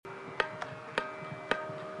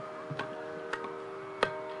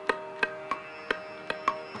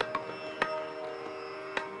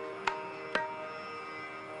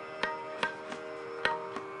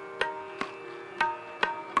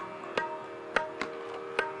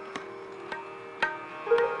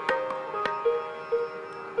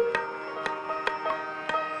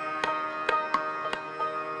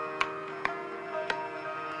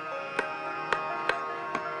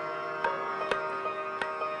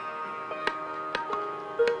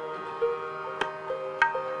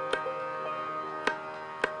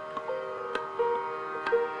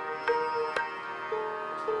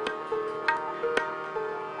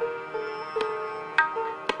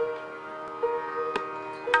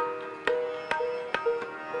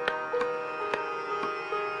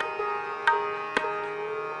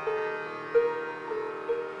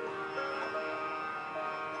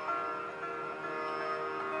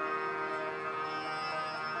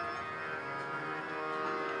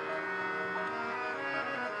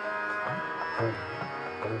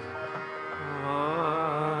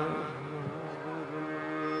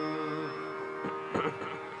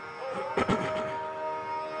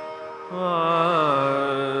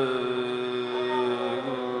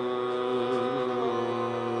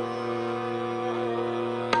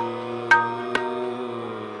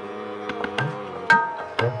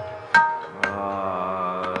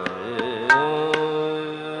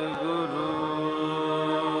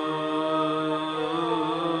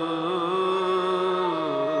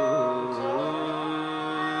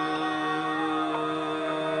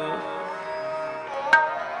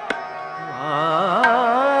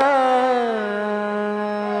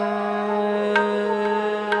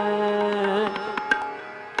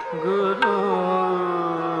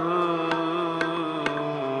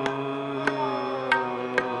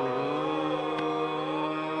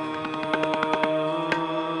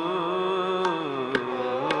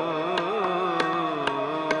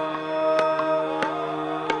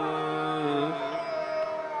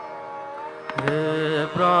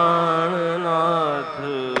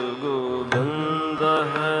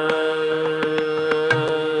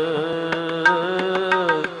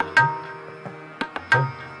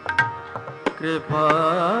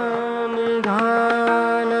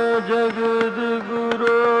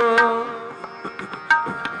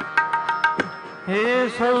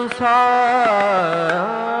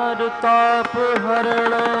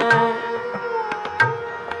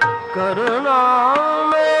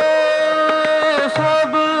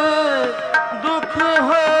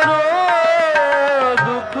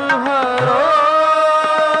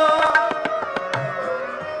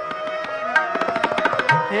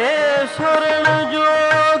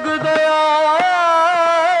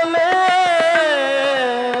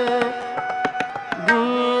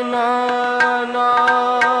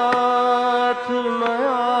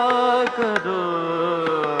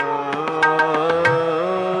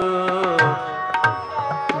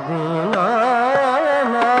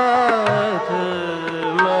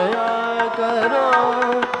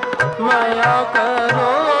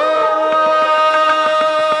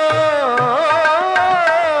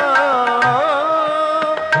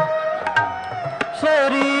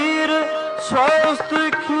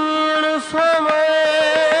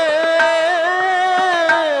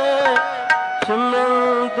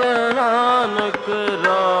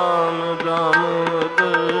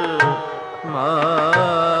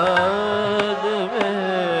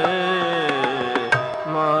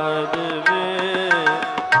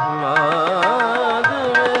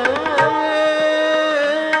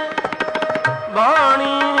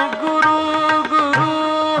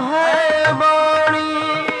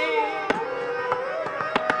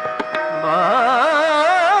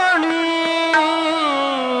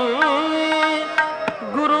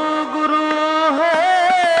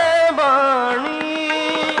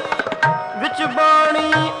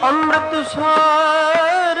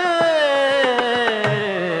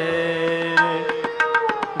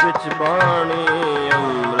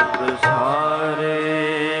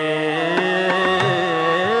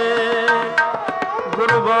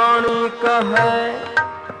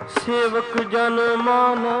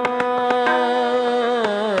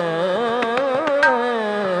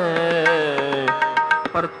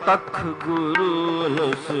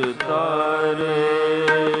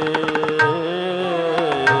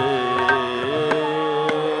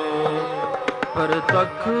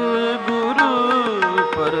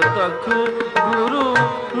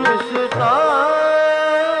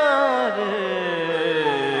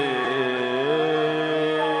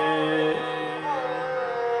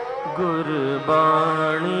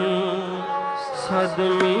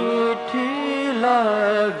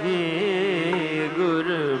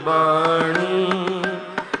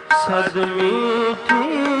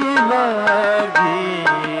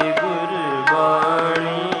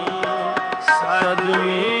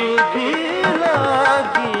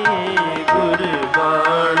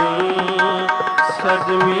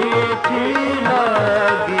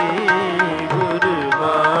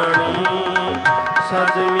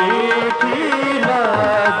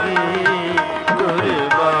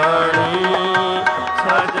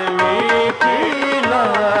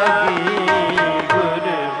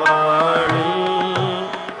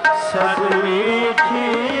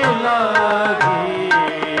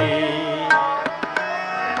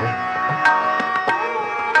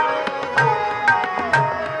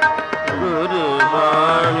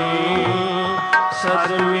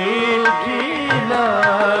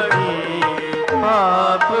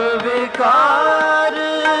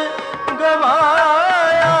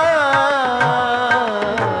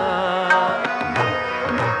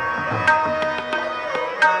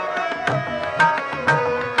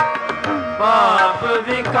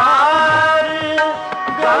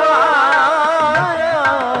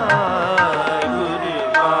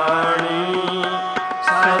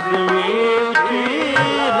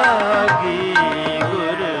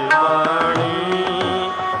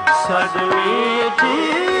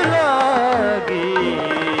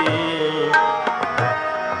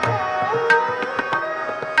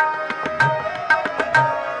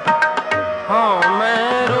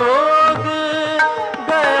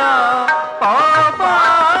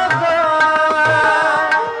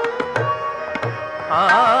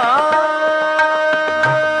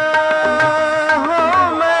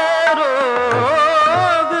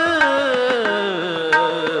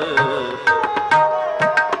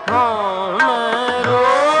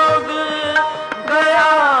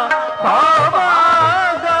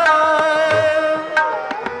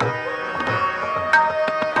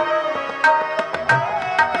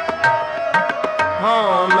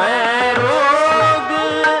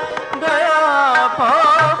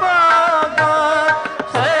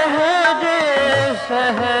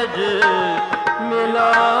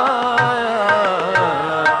ਮਿਲਾਇਆ,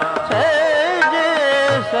 ਸਹਿਜ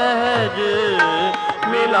ਸਹਿਜ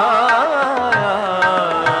ਮਿਲਾਇਆ,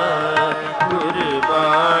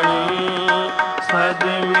 ਗੁਰਬਾਣੀ ਸਦ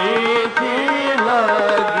ਮੀਠੀ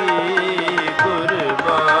ਲਾਗੀ,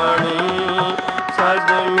 ਗੁਰਬਾਣੀ ਸਦ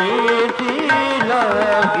ਮੀਠੀ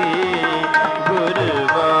ਲਾਗੀ,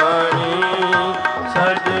 ਗੁਰਬਾਣੀ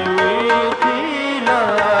ਸਦ ਮੀਠੀ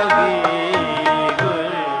ਲਾਗੀ,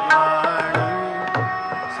 ਗੁਰਬਾਣੀ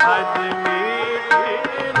ਸਦ ਮੀਠੀ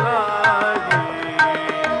ਲਾਗੀ।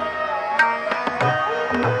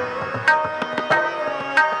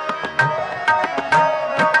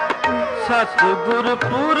 ਸਤਿਗੁਰ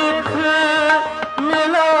ਪੁਰਖ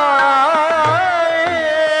ਮਿਲਾਏ,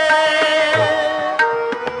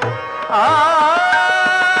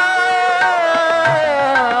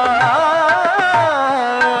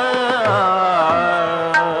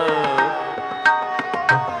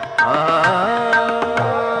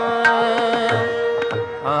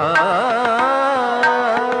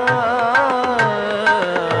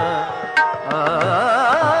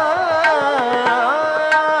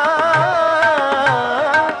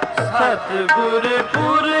 ਸਤਿਗੁਰ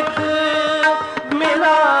ਪੁਰਖ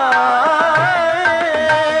ਮਿਲਾਏ,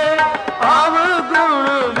 ਆਵ ਗੁਣ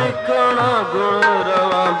ਵਿਖਣਾ ਗੁਣ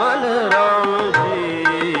ਰਵਾ ਬਲਰਾਮ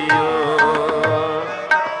ਜੀਓ,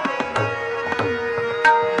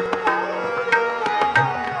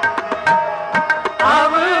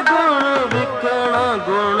 ਆਵ ਗੁਣ ਵਿਖਣਾ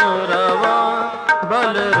ਗੁਣ ਰਵਾ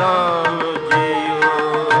ਬਲਰਾਮ ਜੀਓ,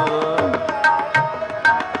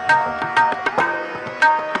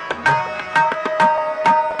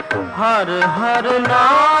 ਹਰ ਹਰ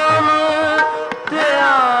ਨਾਮ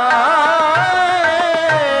ਧਿਆਏ,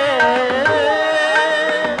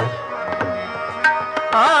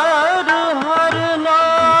 ਹਰ ਹਰ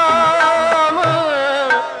ਨਾਮ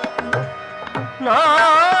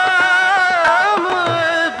ਨਾਮ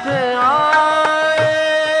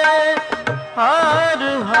ਧਿਆਏ, ਹਰ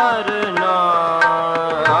ਹਰ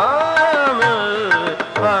ਨਾਮ,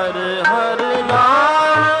 ਹਰ ਹਰ ਨਾਮ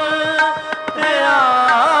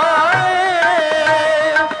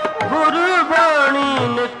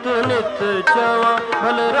ਚਵਾ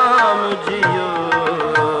ਬਲਰਾਮ ਜੀਓ,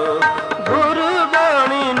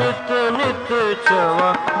 ਗੁਰਬਾਣੀ ਨਿਤ ਨਿਤ ਚਵਾ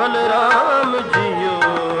ਬਲਰਾਮ ਜੀਓ,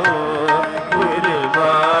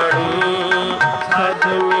 ਗੁਰਬਾਣੀ ਸਦ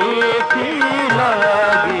ਮੀਠੀ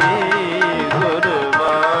ਲਾਗੀ,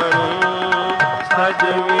 ਗੁਰਬਾਣੀ ਸਦ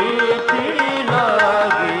ਮੀਠੀ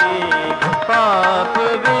ਲਾਗੀ, ਪਾਪ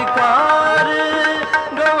ਵਿਕਾਰ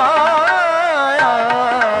ਗਵਾਇਆ,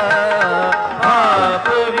 ਪਾਪ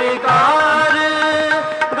ਵਿਕਾਰ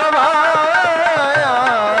ਗਵਾਇਆ,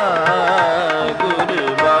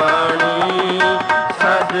 ਗੁਰਬਾਣੀ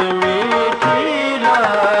ਸਦ ਮੀਠੀ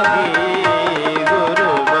ਲਾਗੀ,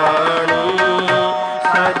 ਗੁਰਬਾਣੀ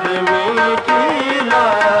ਸਦ ਮੀਠੀ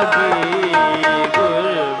ਲਾਗੀ,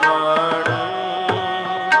 ਗੁਰਬਾਣੀ।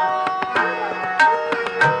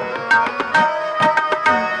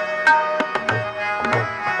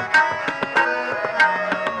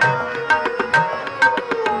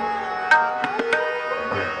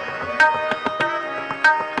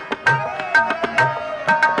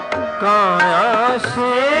 ਕਾਇਆ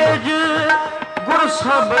ਸੇਜ ਗੁਰ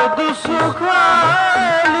ਸ਼ਬਦ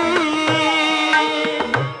ਸੁਖਾਲੀ,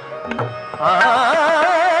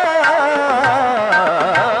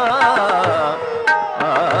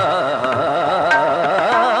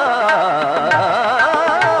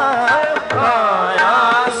 ਕਾਇਆ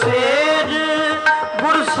ਸੇਜ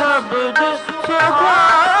ਗੁਰ ਸ਼ਬਦ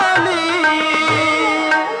ਸੁਖਾਲੀ,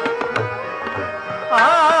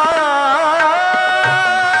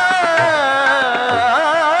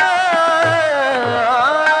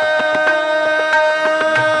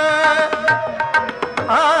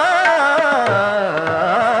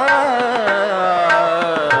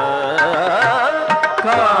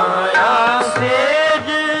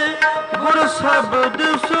 ਸ਼ਬਦ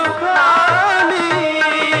ਸੁਖਾਲੀ,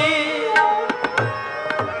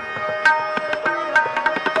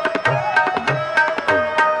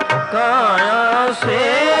 ਕਾਇਆ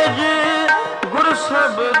ਸੇਜ ਗੁਰ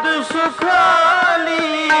ਸ਼ਬਦ ਸੁਖਾਲੀ,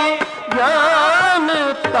 ਗਿਆਨ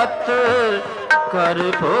ਤਤ ਕਰ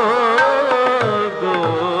ਭੋਗੋ,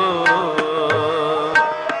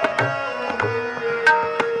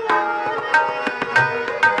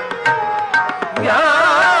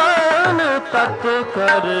 ਤਤ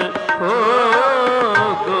ਕਰ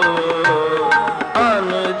ਭੋਗੋ, ਅਨ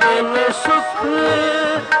ਦਿਨ ਸੁਖ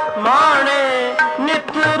ਮਾਣੇ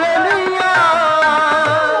ਨਿਤ ਰਲੀਆਂ,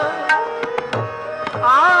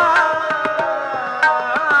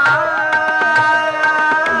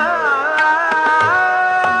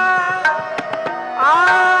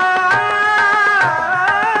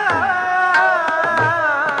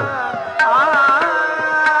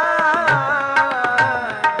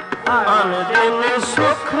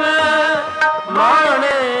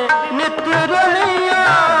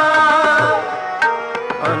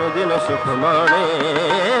 ਸੁਖ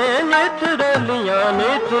ਮਾਣੇ ਨਿਤ ਰਲੀਆਂ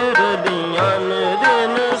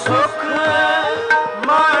ਦਿਨ ਸੁਖ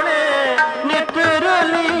ਮਾਣੇ ਨਿਤ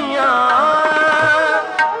ਰਲੀਆਂ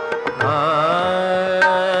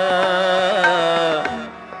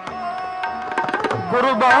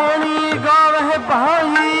ਗੁਰਬਾਣੀ ਗਾਵੇ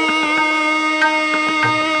ਭਾਈ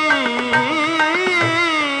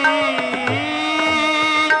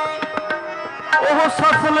ਉਹ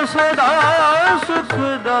ਸਫਲ ਸਦਾ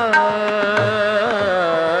ਸੁਖਦਾਈ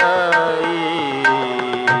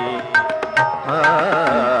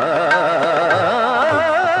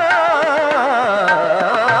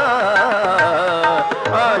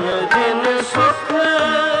ਆਨ ਦਿਨ ਸੁਖ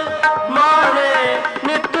ਮਾਣੇ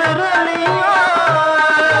ਨਿਤ ਰਲੀਆਂ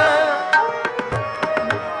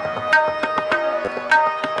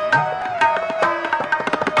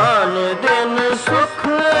ਆਨ ਦਿਨ ਸੁਖ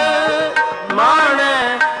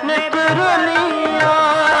ਮਾਣੇ ਨਿਤ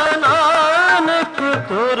ਰਲੀਆਂ ਨਾਨਕ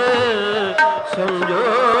ਤੁਰ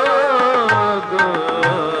ਸੰਜੋਗ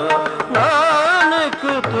ਨਾਨਕ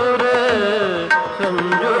ਤੁਰ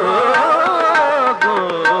ਸੰਜੋਗ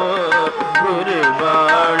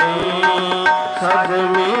ਗੁਰਬਾਣੀ ਸਦ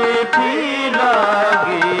ਮੀਠੀ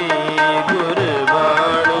ਲਾਗੀ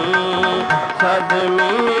ਗੁਰਬਾਣੀ ਸਦ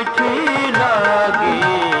ਮੀਠੀ ਲਾਗੀ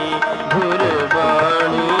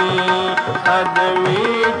ਗੁਰਬਾਣੀ ਸਦ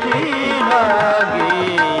ਮੀਠੀ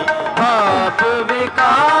ਲਾਗੀ ਪਾਪ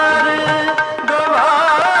ਵਿਕਾਰ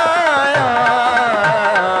ਗਵਾਇਆ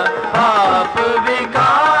ਪਾਪ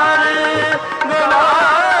ਵਿਕਾਰ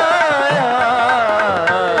ਗਵਾਇਆ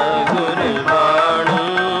ਗੁਰਬਾਣੀ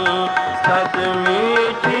ਸਦ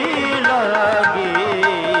ਮੀਠੀ ਲਾਗੀ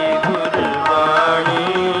ਗੁਰਬਾਣੀ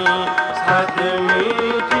ਸਦ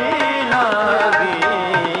ਮੀਠੀ ਲਾਗੀ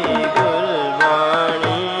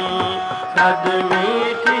ਗੁਰਬਾਣੀ ਸਦ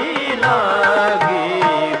ਮੀਠੀ ਲਾਗੀ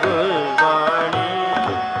ਗੁਰਬਾਣੀ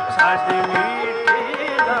ਸਦ ਮੀਠੀ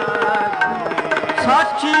ਲਾਗੀ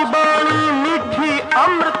ਸਾਚੀ ਬਾਣੀ ਮਿੱਠੀ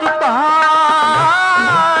ਅੰਮ੍ਰਿਤ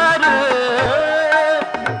ਧਾਰ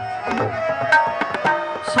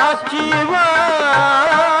ਸਾਚੀ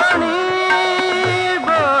ਬਾਣੀ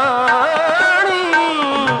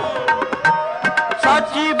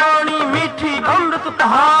ਸਾਚੀ ਬਾਣੀ ਮਿੱਠੀ ਅੰਮ੍ਰਿਤ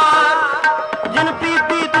ਧਾਰ ਜਿਨ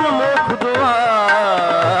ਪੀਤੀ ਤਿਨ ਮੋਖ ਦੁਆਰ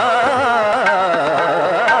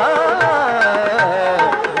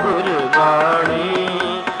ਗੁਰਬਾਣੀ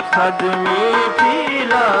ਸਦ ਮੀਠੀ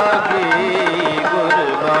ਲਾਗੇ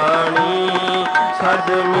ਗੁਰਬਾਣੀ ਸਦ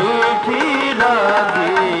ਮੀਠੀ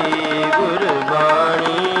ਲਾਗੇ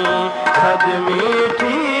ਗੁਰਬਾਣੀ ਸਦ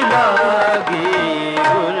ਮੀਠੀ ਲਾਗੇ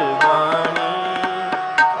ਗੁਰਬਾਣੀ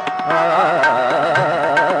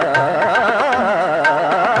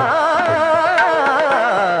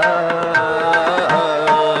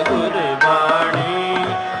ਗੁਰਬਾਣੀ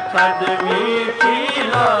ਸਦ ਮੀਠੀ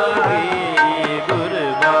ਲਾਗੇ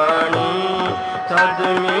ਗੁਰਬਾਣੀ ਸਦ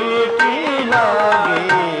ਮੀਠੀ ਲਾਗੇ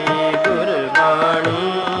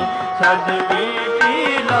ਗੁਰਬਾਣੀ ਸਦ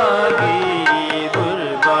ਮੀਠੀ ਲਾਗੇ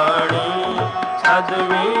ਗੁਰਬਾਣੀ ਸਦ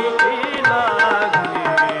ਮੀਠੀ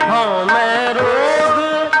ਲਾਗੇ ਹਾਂ ਮੈਂ ਰੋਗ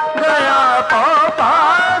ਗਿਆ ਪਾਪਾ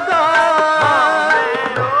ਦਾ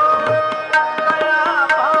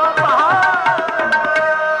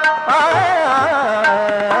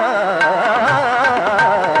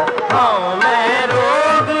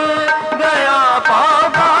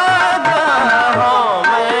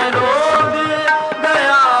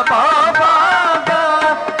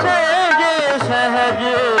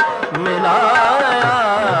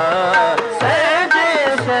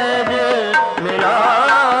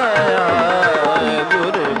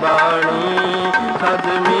ਸਦ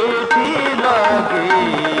ਮੀਠੀ ਲਾਗੀ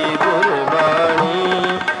ਗੁਰਬਾਣੀ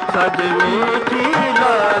ਸਦ ਮੀਠੀ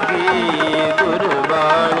ਲਾਗੀ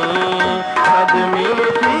ਗੁਰਬਾਣੀ ਸਦ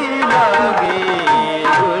ਮੀਠੀ ਲਾਗੀ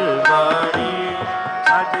ਗੁਰਬਾਣੀ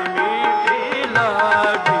ਸਦ ਮੀਠੀ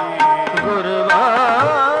ਲਾਗੀ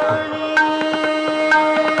ਗੁਰਬਾਣੀ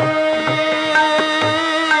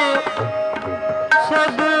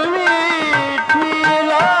ਸਦ ਮੀਠੀ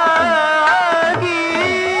ਲਾਗੀ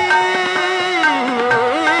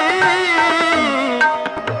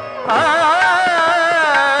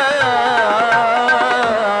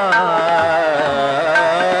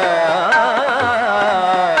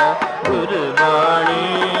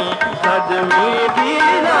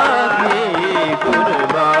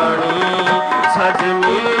ਸਦ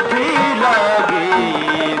ਮੀਠੀ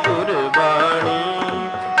ਲਾਗੀ ਗੁਰਬਾਣੀ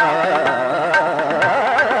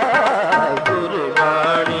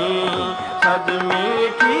ਗੁਰਬਾਣੀ ਸਦ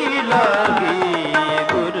ਮੀਠੀ ਲਾਗੀ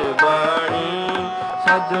ਗੁਰਬਾਣੀ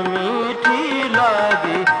ਸਦ ਮੀਠੀ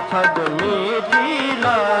ਲਾਗੀ ਸਦ ਮੀਠੀ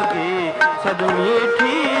ਲਾਗੀ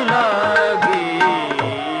मीठी लागी।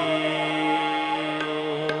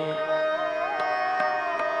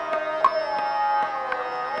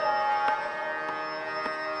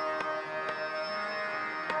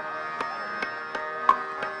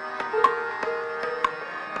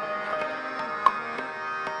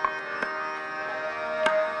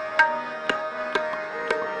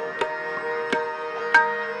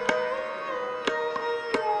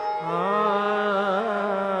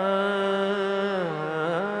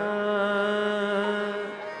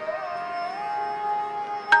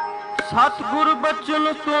 सतगुरु बचन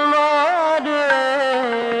तुम्हारे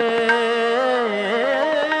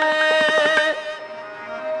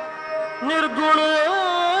निर्गुण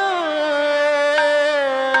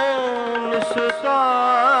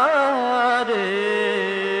निस्तारे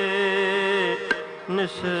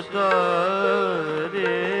निस्तारे।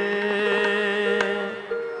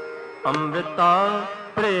 अमृता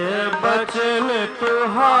प्रिय बचन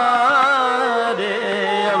तुहारे,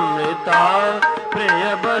 अमृता प्रिय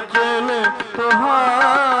बचन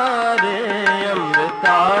तुहारे,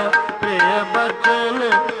 अमृता प्रिय बचन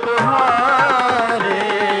तुहारे,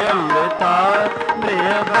 अमृता प्रिय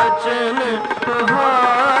बचन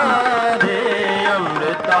तुहारे,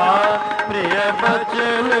 अमृता प्रिय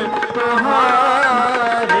बचन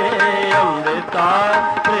तुहारे, अमृता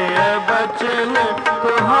प्रिय बचन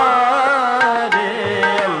तुहारे,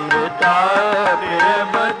 अमृता प्रिय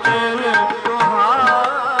बचन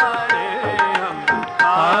तुहारे,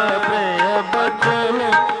 अमृता प्रिय बचन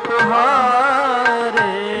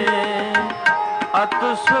तुहारे। अत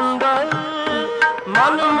सुंदर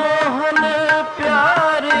मनमोहन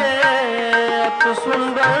प्यारे, अत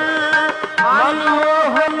सुंदर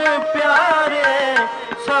मनमोहन प्यारे,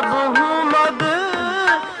 सबहु मद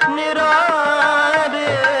निरारे।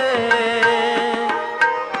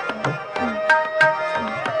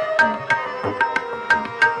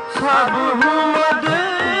 सबहु मद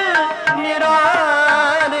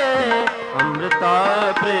निरारे। अमृता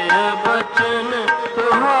प्रिय बचन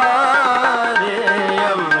तुहारे,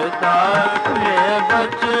 अमृता प्रिय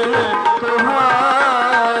बचन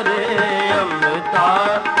तुहारे, अमृता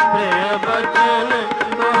प्रिय बचन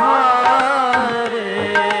तुहारे।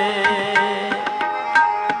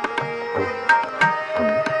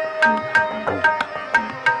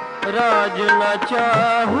 राज न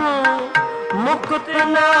चाहूं मुक्त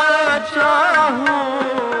न चाहूं,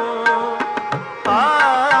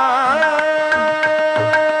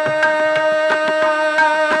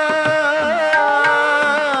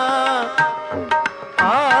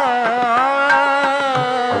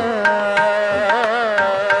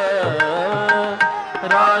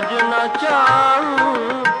 राज न चाहूं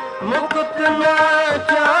मुक्त न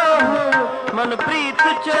चाहूं, मन प्रीत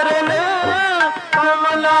चरण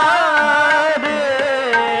कमलारे।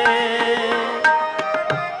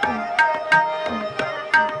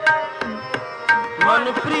 मन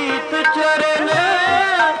प्रीत चरण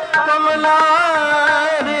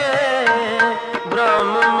कमलारे।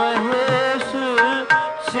 ब्रह्म महेश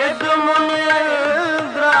सिद्ध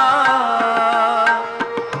मुनिंद्रा,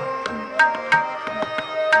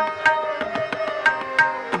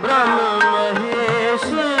 ब्रह्म महेश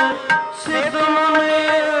सिद्ध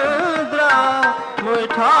मुनिंद्रा, मोह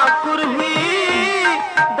ठाकुर ही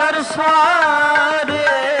दर्शारे।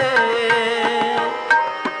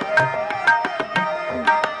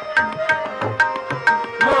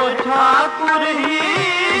 मोह ठाकुर ही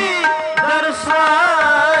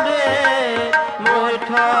दर्शारे, मोह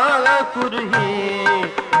ठाकुर ही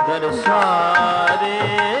दर्शारे,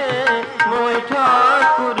 मोह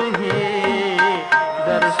ठाकुर ही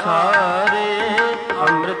दर्शारे।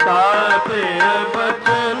 अमृता प्रिय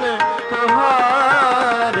बचन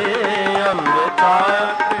तुहारे, अमृता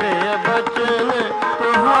प्रिय बचन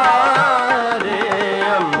तुहारे,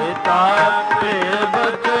 अमृता प्रिय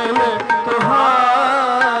बचन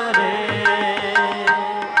तुहारे।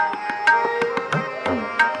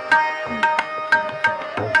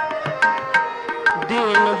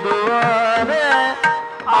 दीन दुआरे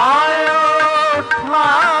आयो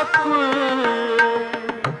ठाकुर,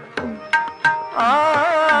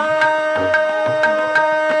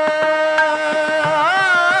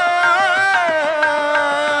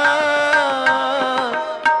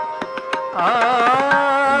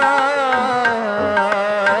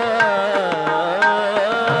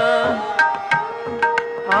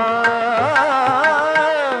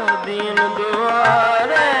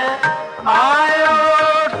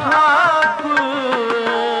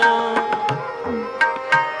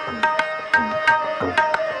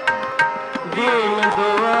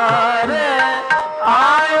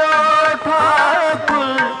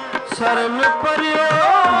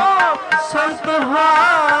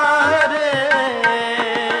 तुम्हारे।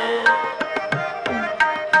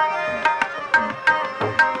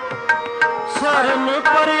 शरण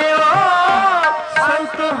पर्यो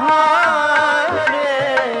संत हारे।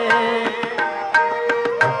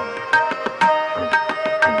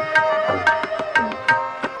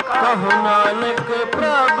 कहो नानक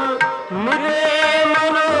प्रभु मिले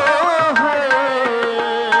मनोहर।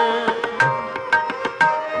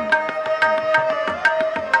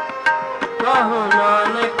 कहो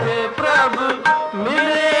नानक प्रभु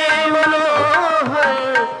मिले मनोहर।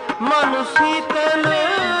 मन शीतल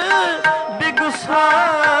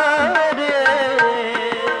बिगसारे।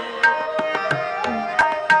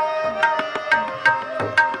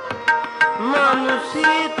 मन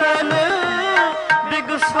शीतल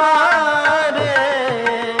बिगसारे।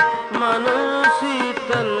 मन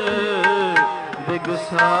शीतल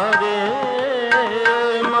बिगसारे।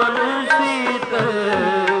 मन शीतल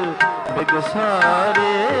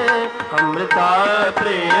बिगसारे। अमृता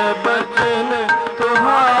प्रिय बचन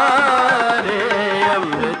तुम्हारे।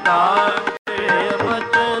 अमृता प्रिय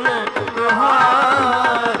बचन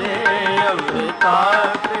तुम्हारे। अमृता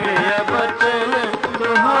प्रिय बचन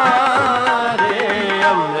तुम्हारे।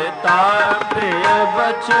 अमृता प्रिय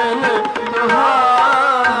बचन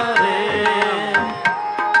तुम्हारे।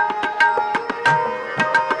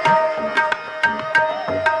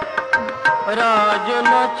 राज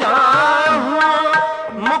न चाहूं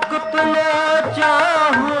मुक्त न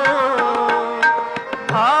चाहूं।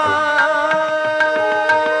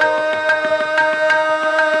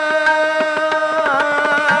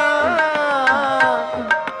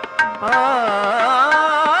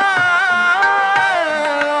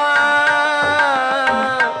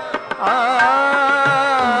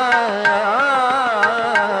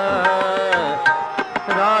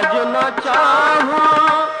 राज न चाहूं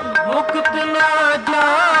मुक्त न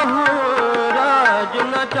जाहूं। राज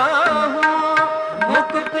न चाहूं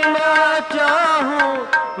मुक्त न चाहूं।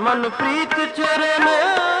 मन प्रीत चरण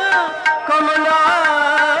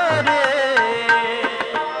कमलारे।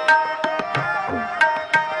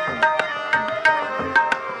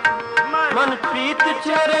 मन प्रीत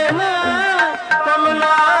चरण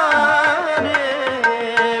कमलारे।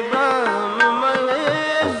 ब्रह्म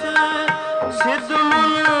महेश सिद्ध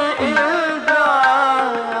मुनि इंद्रा।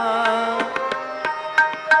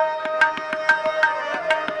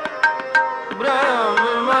 ब्रह्म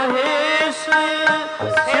महेश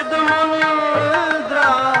सिद्ध मुनि इंद्रा।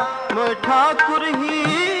 मोह ठाकुर ही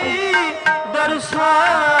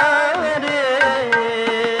दर्शारे।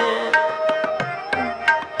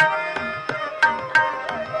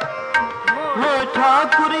 मोह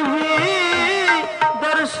ठाकुर ही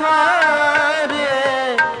दर्शारे।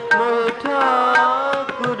 मोह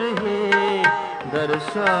ठाकुर ही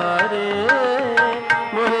दर्शारे।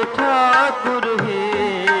 मोह ठाकुर ही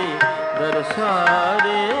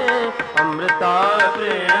दर्शारे। अमृता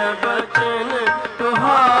प्रिय बचन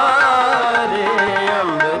तुम्हारे।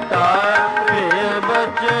 अमृता प्रिय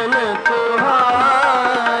बचन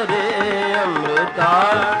तुम्हारे। अमृता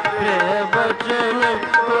प्रिय बचन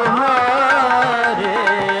तुम्हारे।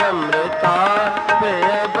 अमृता प्रिय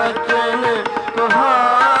बचन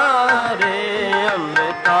तुम्हारे।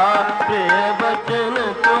 अमृता प्रिय बचन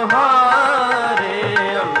तुम्हारे।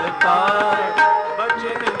 अमृता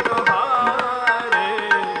बचन तुम्हारे।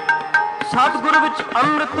 सतगुरु विच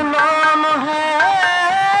अमृत नाम है।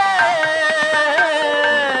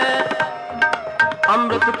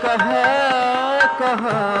 अमृत कहे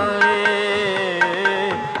कहाए।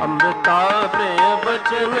 अमृता प्रिय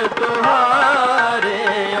बचन तुम्हारे।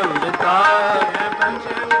 अमृता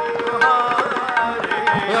बचन तुम्हारे।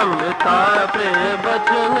 अमृता प्रिय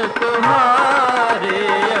बचन तुम्हारे।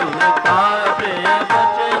 अमृता प्रिय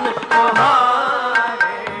बचन तुम्हारे।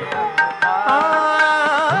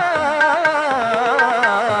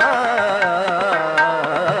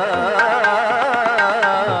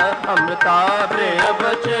 अमृता प्रिय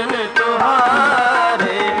बचन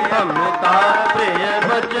तुम्हारे। अमृता प्रिय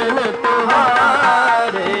बचन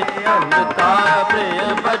तुम्हारे। अमृता प्रिय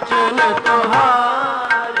बचन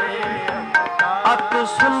तुम्हारे। अति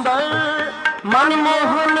सुंदर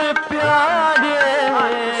मनमोहन प्यारे।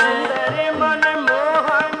 सुंदर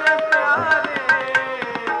मनमोहन प्यारे।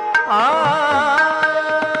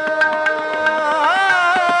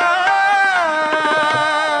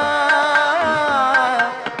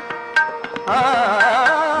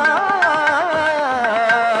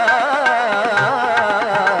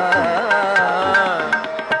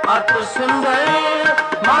 अति सुंदर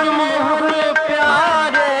मनमोहन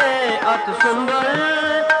प्यारे। अति सुंदर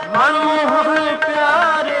मनमोहन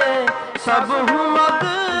प्यारे। सब मत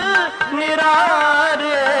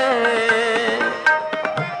निरारे।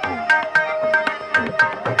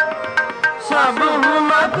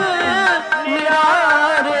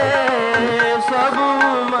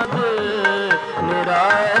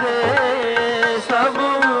 निरारे सब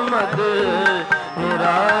मद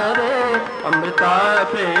निरारे अमृता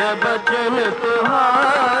प्रिय बचन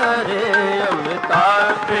तुम्हारे अमृता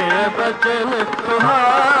प्रिय बचन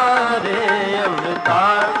तुम्हारे अमृता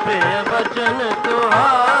प्रिय बचन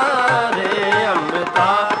तुम्हारे अमृता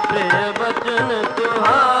प्रिय बचन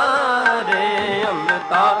तुम्हारे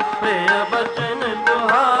अमृता प्रिय बचन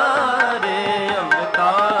तुम्हारे अमृता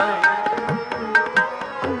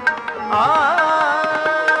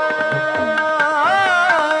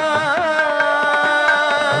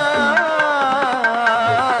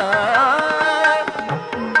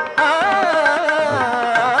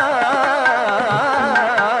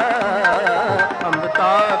अमृता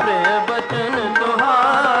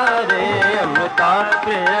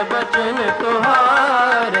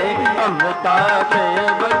प्रिय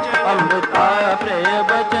बचन अमृता प्रिय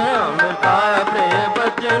बचन अमृता प्रिय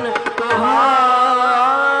बचन तुम्हारे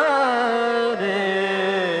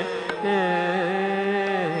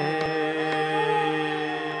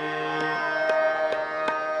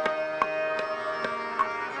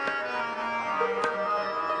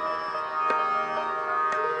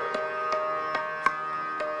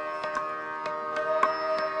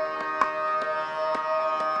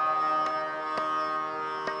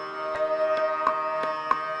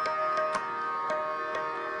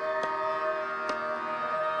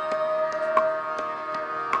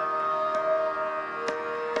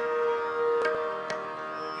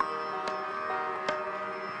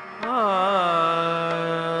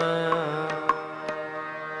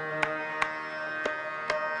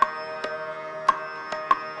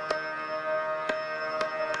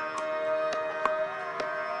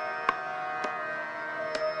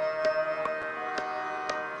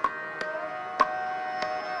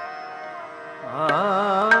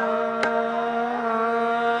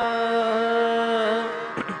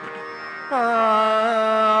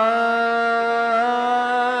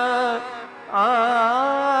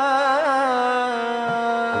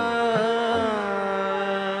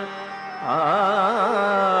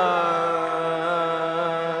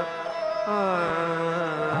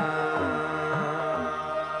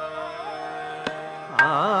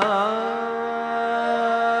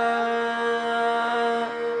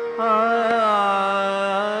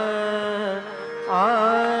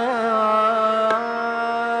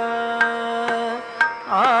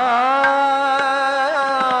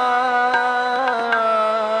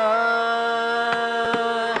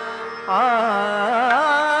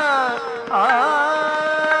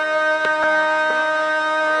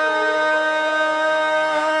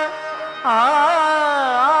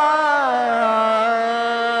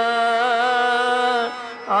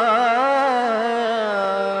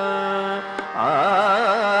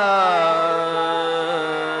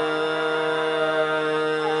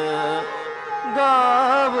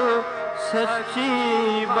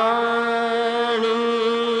सच्ची बाणी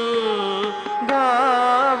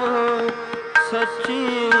गावो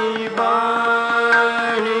सच्ची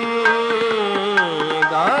बाणी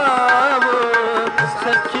गावो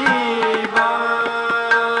सच्ची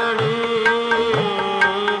बाणी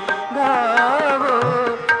गावो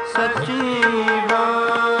सच्ची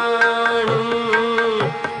बाणी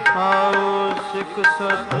आओ सिख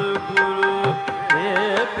सतगुरु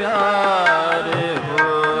के प्यारे हो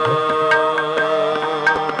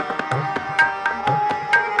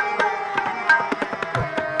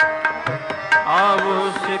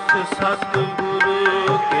सिख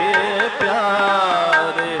सतगुरु के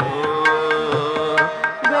प्यारे हो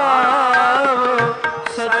गाओ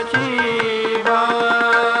सच्ची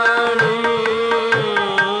बाणी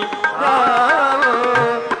गाओ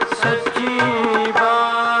सच्ची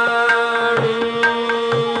बाणी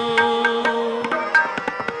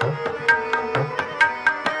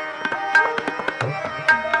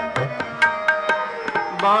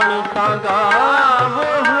बाणी ता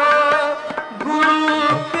गावो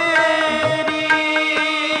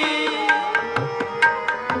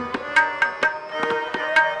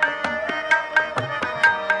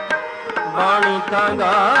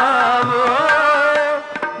गावो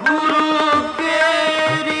गुरु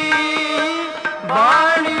केरी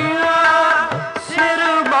बाणिया सिर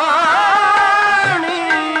बाणी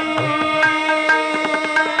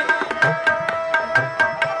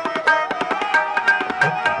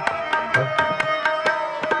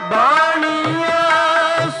बाणिया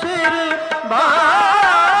सिर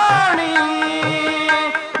बाणी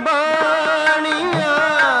बाणिया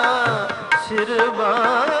सिर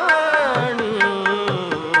बाणी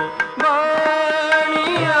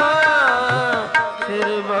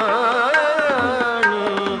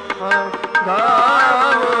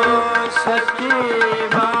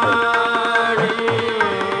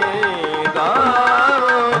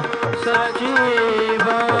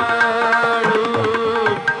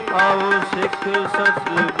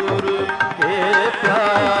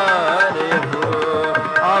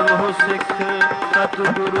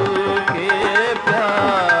सतगुरु के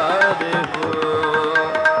प्यारे हो।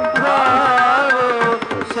 गाओ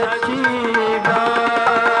सच्ची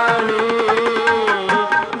बाणी,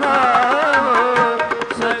 गाओ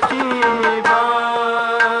सच्ची बाणी।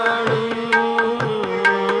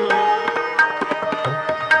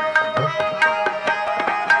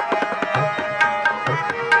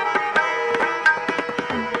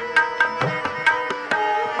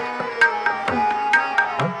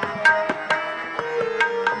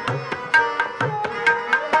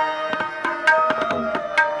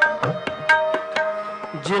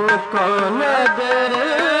 जिनको नदर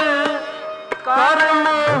कर्म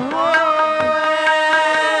होए,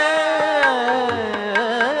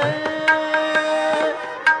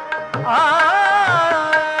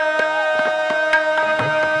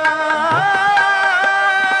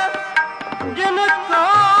 जिनको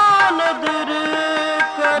नदर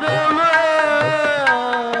कर्म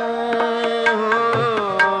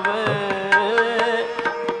होवे,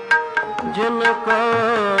 जिनको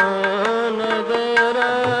नदर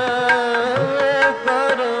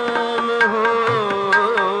कर्म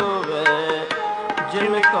होवे,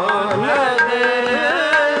 जिनको नदर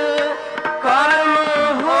कर्म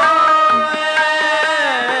होवे,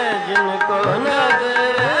 जिनको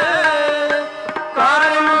नदर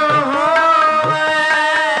कर्म होवे,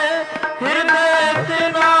 हृदय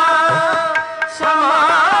तिना समाणी।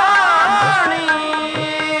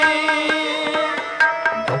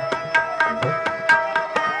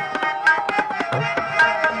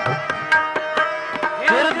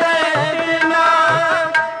 हृदय तिना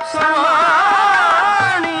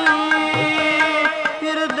समाणी,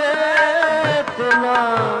 हृदय तिना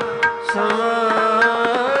समाणी,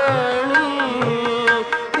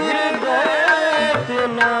 हृदय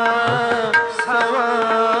तिना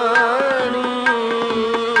समाणी।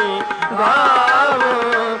 गाओ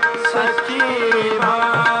सच्ची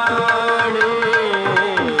बाणी,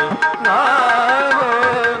 गाओ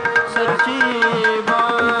सच्ची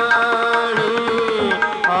बाणी।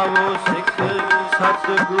 आओ सिख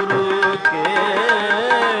सतगुरु के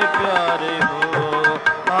प्यारे हो,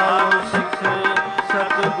 आओ सिख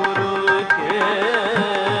सतगुरु के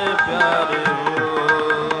प्यारे हो।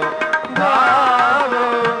 गाओ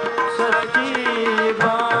सच्ची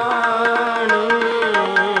बाणी,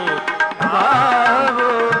 गाओ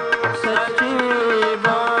सच्ची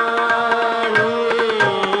बाणी।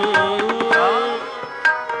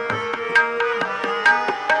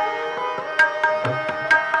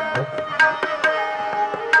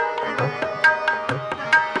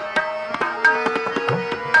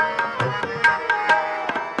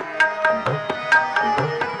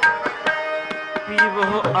 पीवो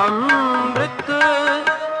अमृत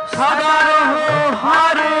सदा रहो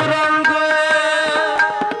हर रंग,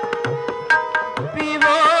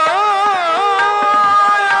 पीवो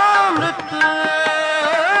अमृत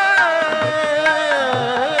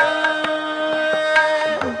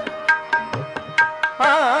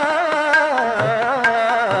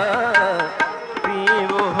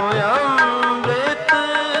पीवो अमृत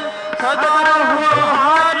सदा रहो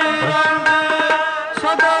हर रंग,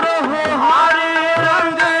 सदा रहो हर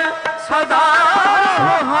रंग, सदा रहो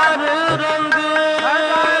हर रंग,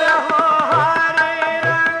 सदा रहो हर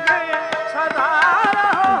रंग, सदा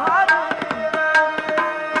रहो हर रंग।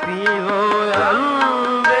 पीवो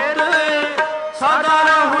अमृत सदा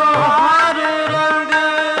रहो हर रंग,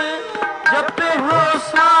 जपे हो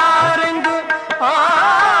सारंग पाणी।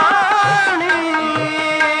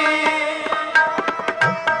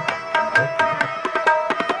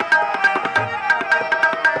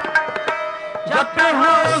 जपे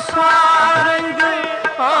हो सारंग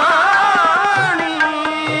पाणी,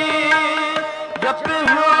 जपे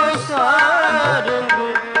हो सारंग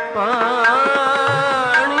पाणी,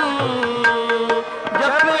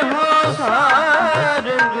 जपे हो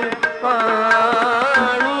सारंग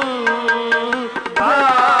पाणी।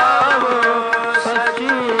 गाओ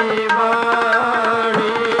सच्ची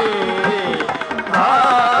बाणी,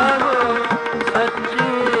 गाओ सच्ची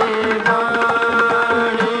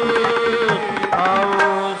बाणी। आओ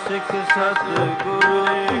सिख सतगुरु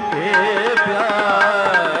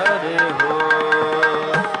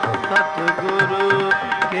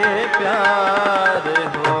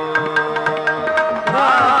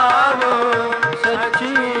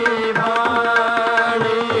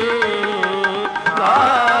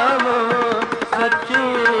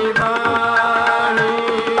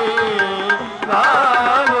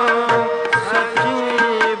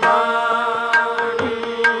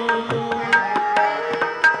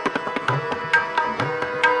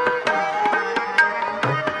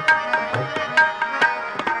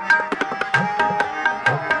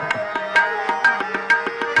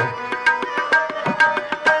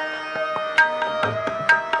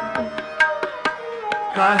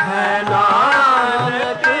ਕਹੈ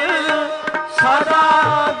ਨਾਨਕ ਸਦਾ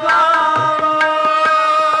ਗਾਵੋ।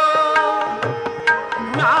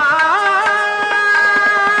 ਨਾਨਕ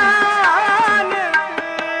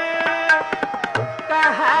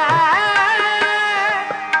ਕਹੈ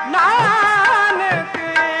ਨਾਨਕ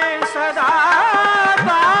ਸਦਾ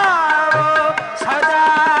ਗਾਵੋ, ਸਦਾ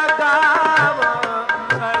ਗਾਵੋ,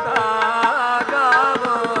 ਸਦਾ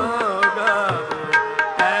ਗਾਵੋ, ਗਾਵੋ।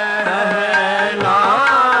 ਕਹੈ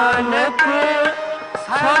ਨਾਨਕ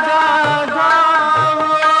ਸਦਾ ਗਾਵੋ।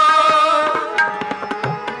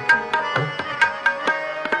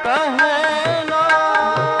 ਕਹੈ ਨਾਨਕ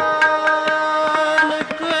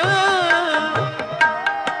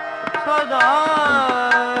ਸਦਾ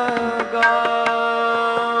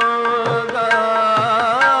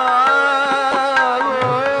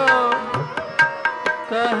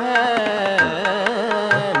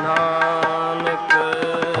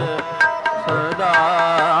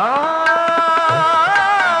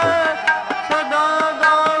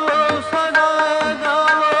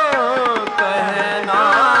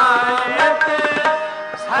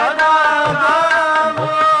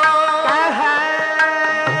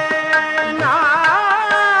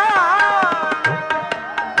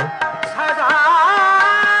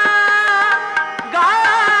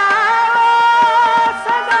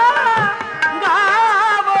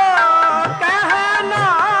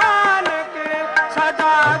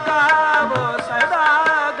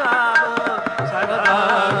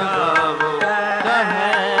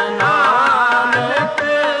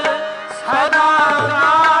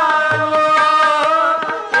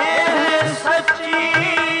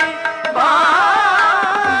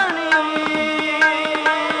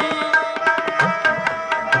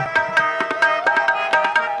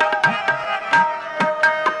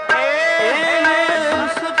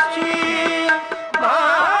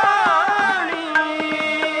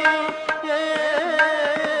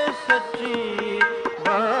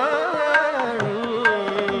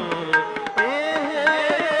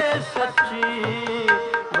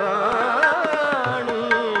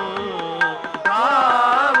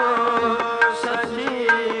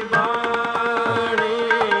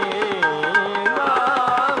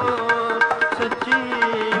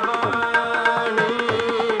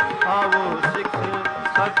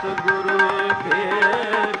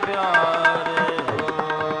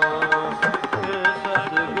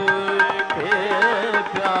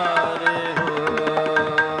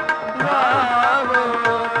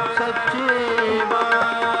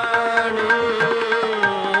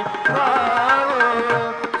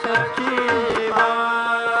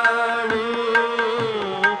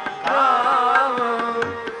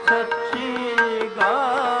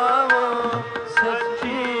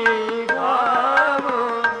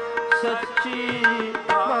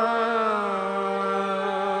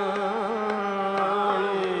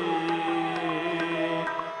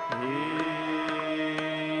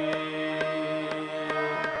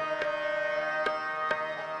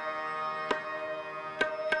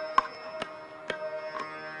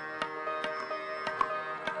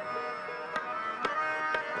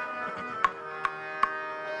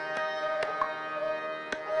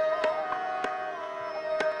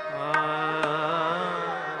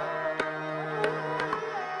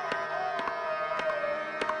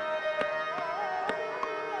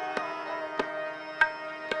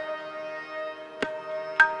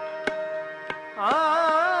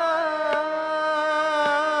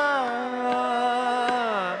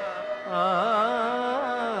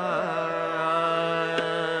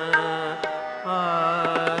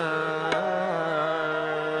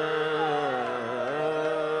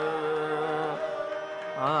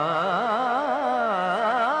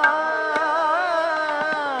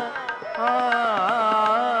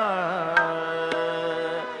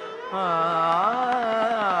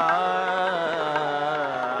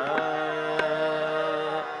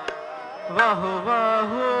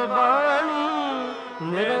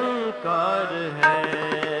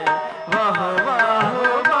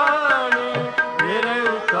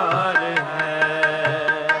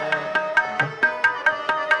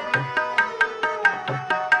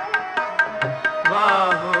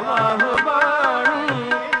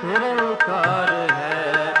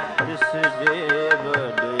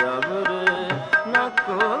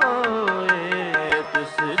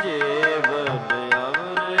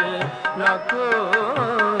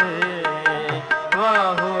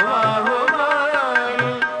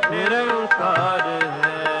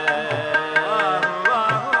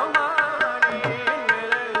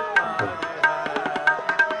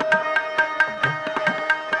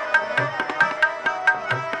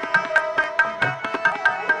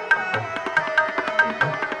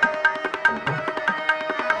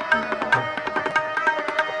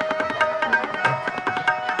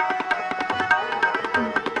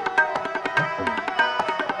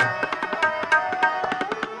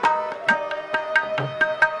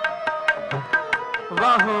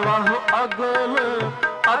अगम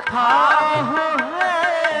अथाह है।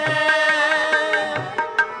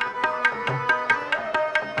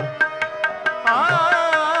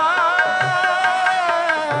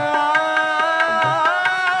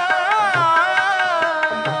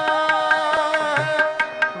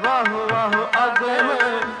 वह अगम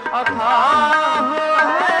अथाह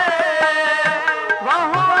है,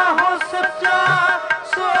 वह सच्चा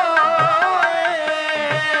सोए।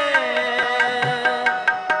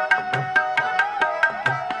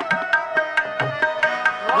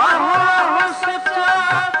 वह सच्चा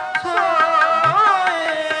सोए,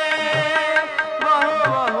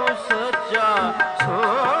 वह सच्चा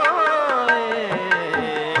सोए,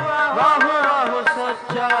 वह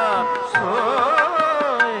सच्चा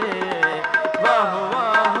सोए। वह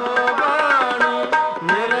वाणी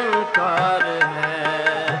निरंकार है,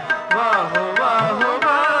 वह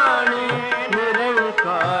वाणी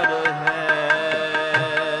निरंकार है।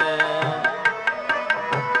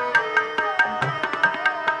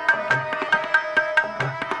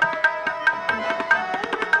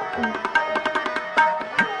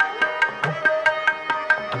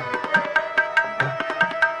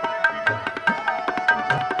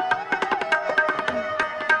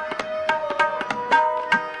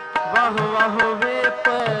 वह वे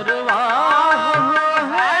परवाह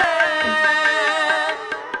है।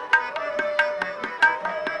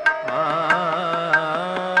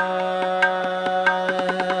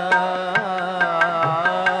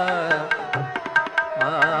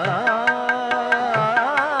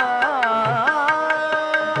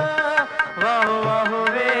 वह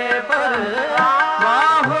वे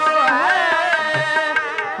परवाह है,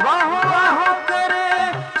 वह करे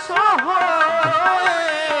सो होए।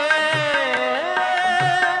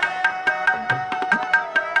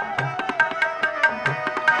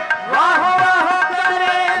 वह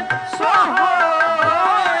करे सो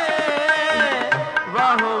होए।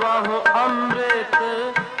 वह अमृत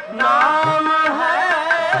नाम है।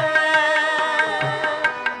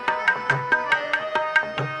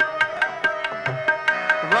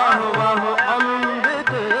 वह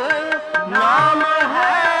अमृत नाम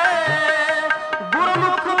है।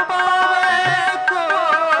 गुरुमुख पावे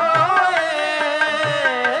कोय।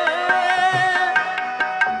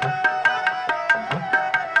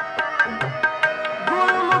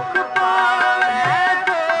 गुरुमुख पावे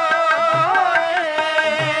कोय,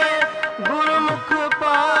 गुरुमुख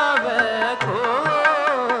पावे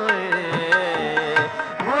कोय,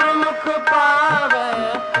 गुरुमुख पावे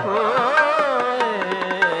कोय।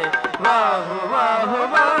 वाह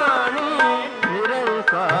वाणी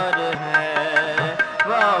निरंकार है,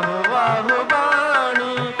 वाह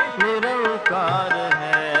वाणी निरंकार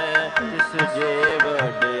है। इस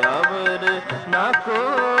जेवड अवर न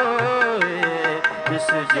कोय, इस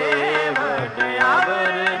जेवड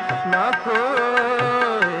अवर न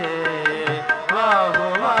कोय। वाह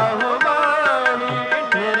वाणी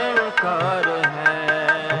निरंकार है,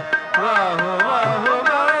 वाह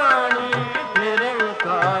वाणी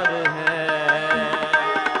निरंकार है।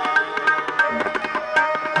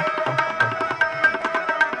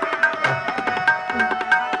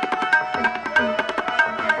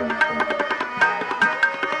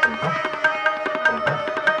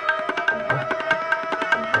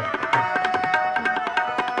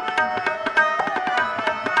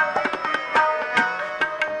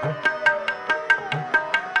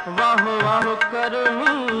 वाह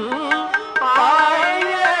करनी पाए।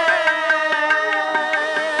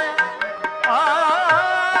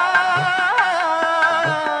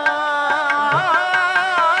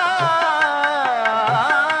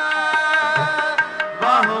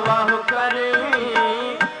 वाह करनी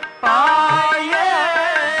पाए।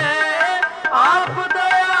 आप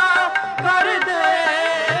दया कर दे,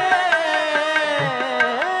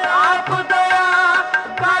 आप दया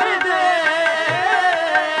कर दे।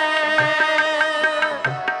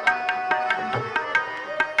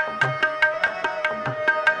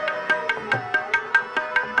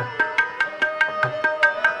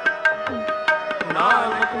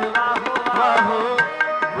 नानक वाहो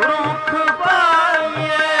गुरुमुख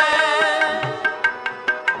पाइए।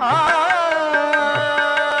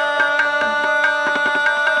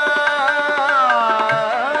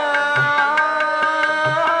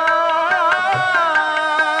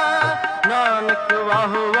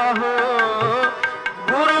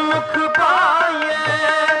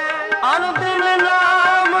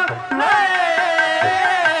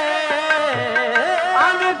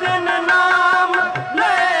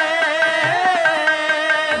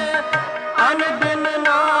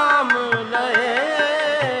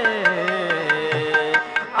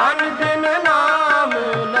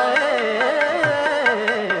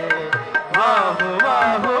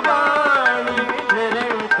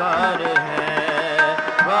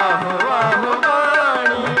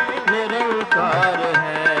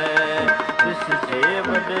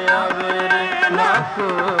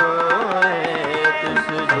 कोय, तिस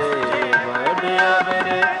जे बड़ अवर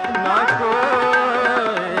न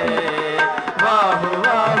कोय। वाहु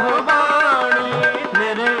वाहु वाणी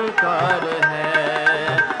निरंकार है,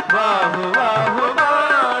 वाहु वाहु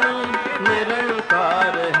वाणी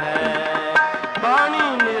निरंकार है। वाणी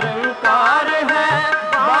निरंकार है,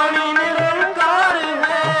 वाणी निरंकार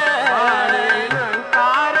है, वाणी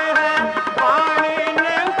निरंकार है, वाणी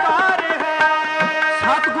निरंकार है।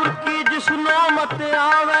 सतगुर की जिसनो मत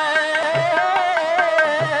आवे,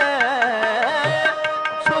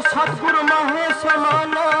 सो सतगुर माहे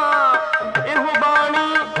समाना। एहो बाणी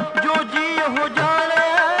जो जी हो जाने,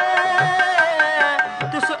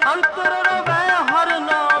 तिस अंतर रवै हर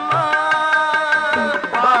नामा।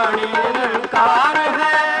 वाणी निरंकार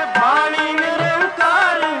है, वाणी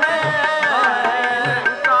निरंकार है,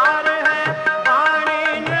 निरंकार है, वाणी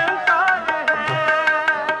निरंकार है।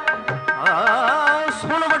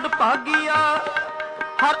 सुन वड भागिया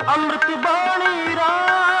हर अमृत बाणी राम।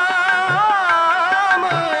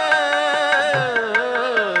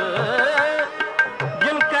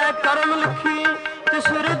 जिनकै कर्म लिखी तिस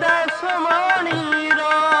हृदय समाणी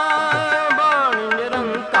राम। वाणी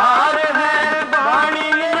निरंकार है, वाणी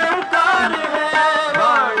निरंकार है,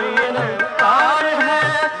 वाणी निरंकार है,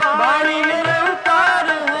 वाणी निरंकार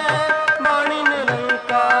है, वाणी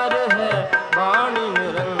निरंकार है, वाणी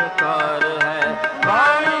निरंकार है,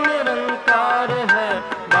 वाणी निरंकार है,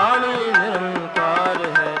 वाणी निरंकार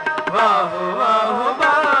है। वाहु वाहु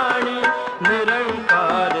वाणी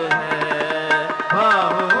निरंकार है,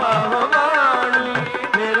 वाहु वाहु वाणी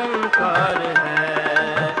निरंकार है,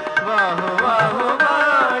 वाहु वाहु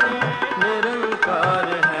वाणी निरंकार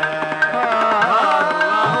है, वाहु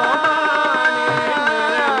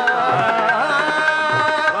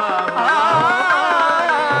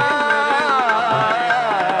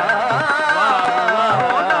वाहु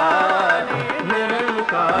वाणी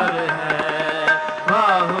निरंकार है,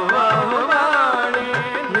 वाहु वाहु वाणी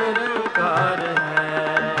निरंकार है,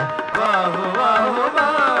 वाहु वाहु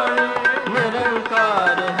वाणी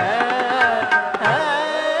निरंकार है।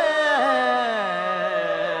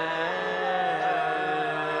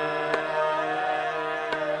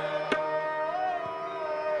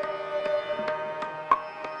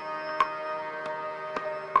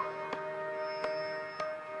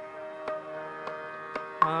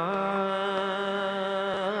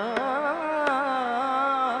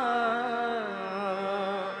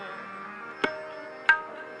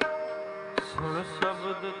 सुन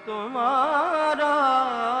शब्द तुम्हारा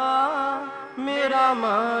मेरा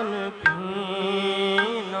मन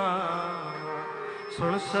पीना।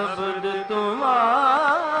 सुन शब्द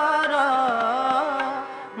तुम्हारा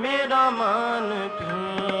मेरा मन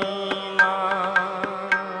पीना।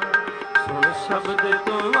 सुन शब्द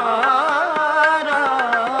तुम्हारा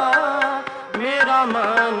मेरा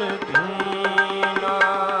मन पीना।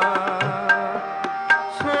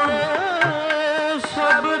 सुन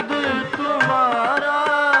शब्द तुम्हारा,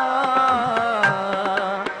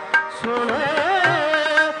 सुन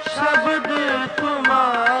शब्द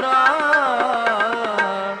तुम्हारा,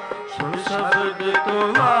 सुन शब्द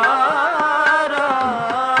तुम्हारा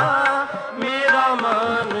मेरा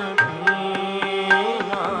मन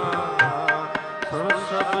पीना। सुन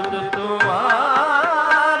शब्द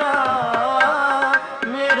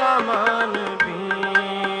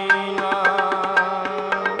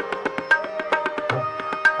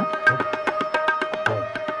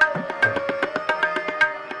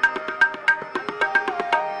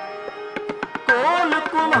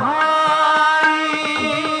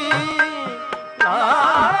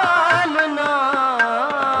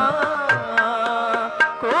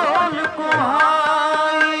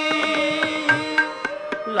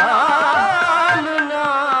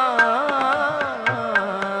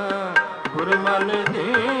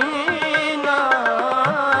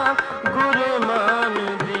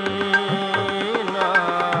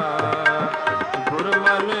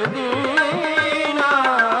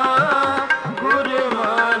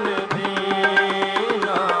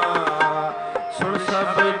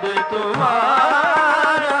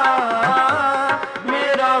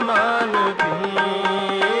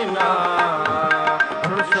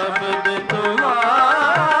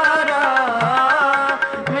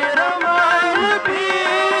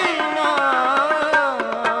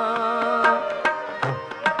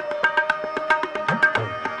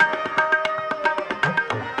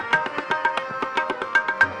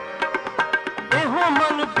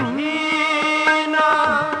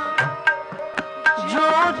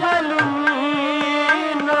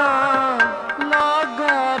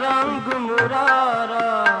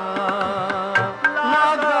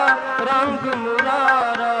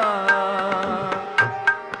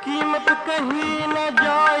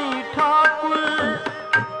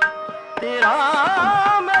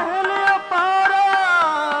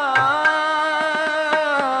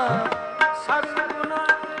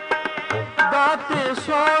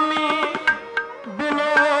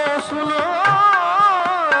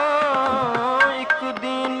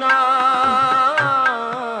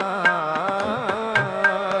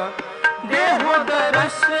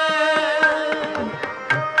रस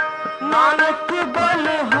नानक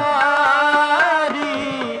बलहारी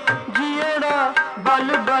जियड़ा बल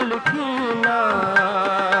बल कीना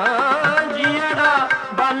जियड़ा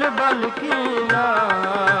बल बल कीना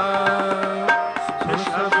सुन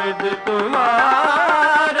शब्द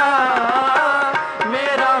तुम्हारा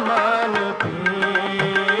मेरा मन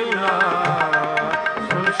पीना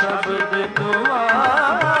सुन शब्द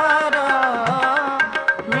तुम्हारा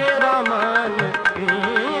मेरा मन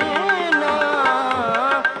पीना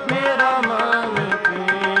मेरा मन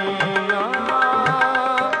पीना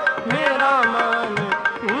मेरा मन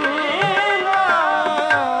पीना।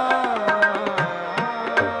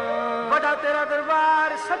 बड़ा तेरा दरबार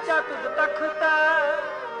सच्चा तुझ तख्त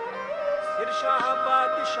सिर शाह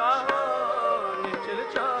बादशाह निचल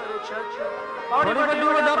चार छछ बड़ी बड़ी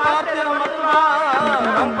वड्डा पाप तेरा मतबा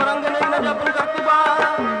रंग परंग ने न जपन करतबा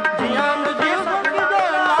जियां जीव सब की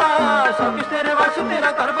देला सब किस तेरे वश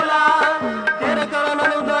तेरा कर बुला तेरे करन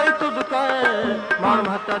अनुदाई तुझ कहे मान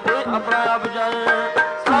महता ते अपना आप जाए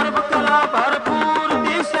सर्व कला भरपूर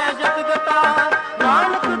दिसै जग गता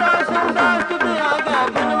नानक दास दास तुझ आगे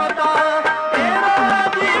बिनवता तेरा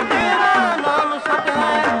जी तेरा नाम सत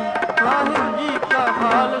है वाहिगुरु जी का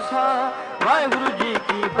खालसा वाहिगुरु जी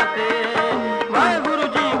की फतेह वाहिगुरु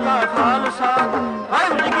जी का खालसा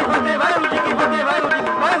वाहिगुरु जी की फतेह वाहिगुरु जी की फतेह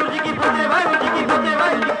वाहिगुरु जी की फतेह वाहिगुरु जी की फतेह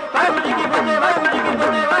वाहिगुरु जी की फतेह वाहिगुरु जी की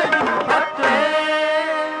फतेह वाहिगुरु जी की फतेह।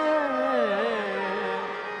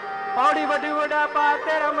 पौड़ी बड़ी वड्डा पा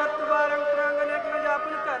तेरा मतबा रंग रंग ने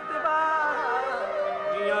जापन करतबा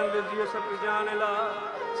जियां जियो सब जान ला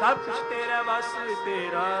सब कुछ तेरा बस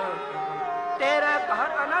तेरा तेरा घर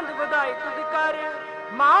आनंद बधाई तुझ कर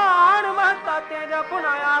मान महता तेजा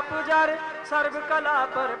पुनाया पुजर सर्व कला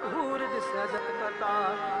भरपूर दिसै जग कता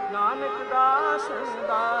नानक दास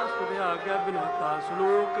दास तुझ आज्ञा बिनवता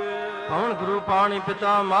सलोक पवन गुरु पाणी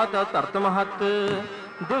पिता माता धरत महत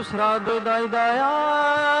दूसरा दुदाई दाया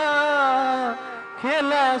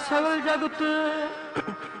खेलै सगल जगत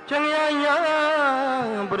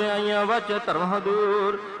चंगियाइयां बुराइयां वच धर्म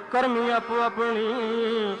दूर करमी आपो अपनी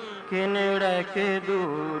के नेड़े के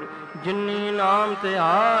दूर जिन्नी नाम ते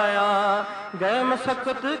आया गए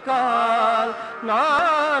मसकत काल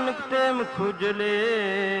नानक ते मुखुजले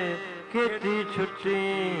खेती छुट्टी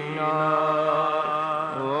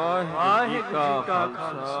नाल वाहिगुरू जी का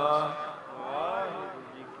खालसा